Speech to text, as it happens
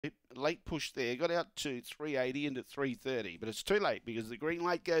late push there. Got out to 380 into 330, but it's too late because the green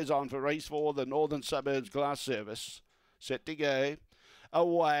light goes on for race 4, the Northern Suburbs Glass Service. Set to go.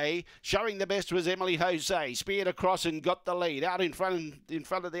 Away, showing the best was Emily Jose. Speared across and got the lead. Out in front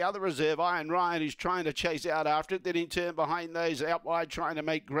of the other reserve, Iron Ryan, who's trying to chase out after it. Then in turn behind those, out wide trying to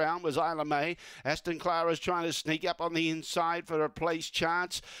make ground was Isla May. Aston Clara's trying to sneak up on the inside for a place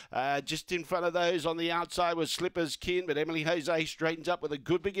chance. Just in front of those on the outside was Slippers Kin, but Emily Jose straightens up with a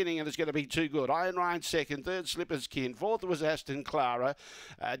good beginning and it's going to be too good. Iron Ryan second, third Slippers Kin, fourth was Aston Clara.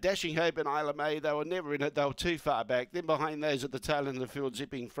 Dashing Hope and Isla May, they were never in it, they were too far back. Then behind those at the tail end of the field,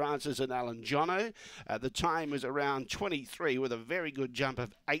 zipping Francis and Alan Jono. The time was around 23 with a very good jump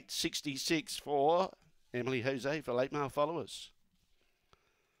of 8.66 for Emily Jose for late mile followers.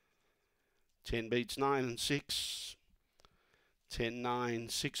 10 beats 9 and 6. 10, 9,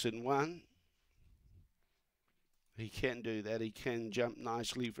 6 and 1. He can do that. He can jump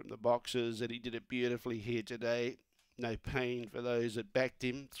nicely from the boxes and he did it beautifully here today. No pain for those that backed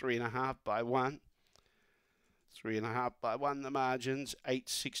him. 3.5 by 1. 3.5 by 1 the margins,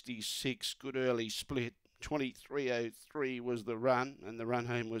 8.66, good early split, 23.03 was the run, and the run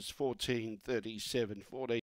home was 14.37, 14.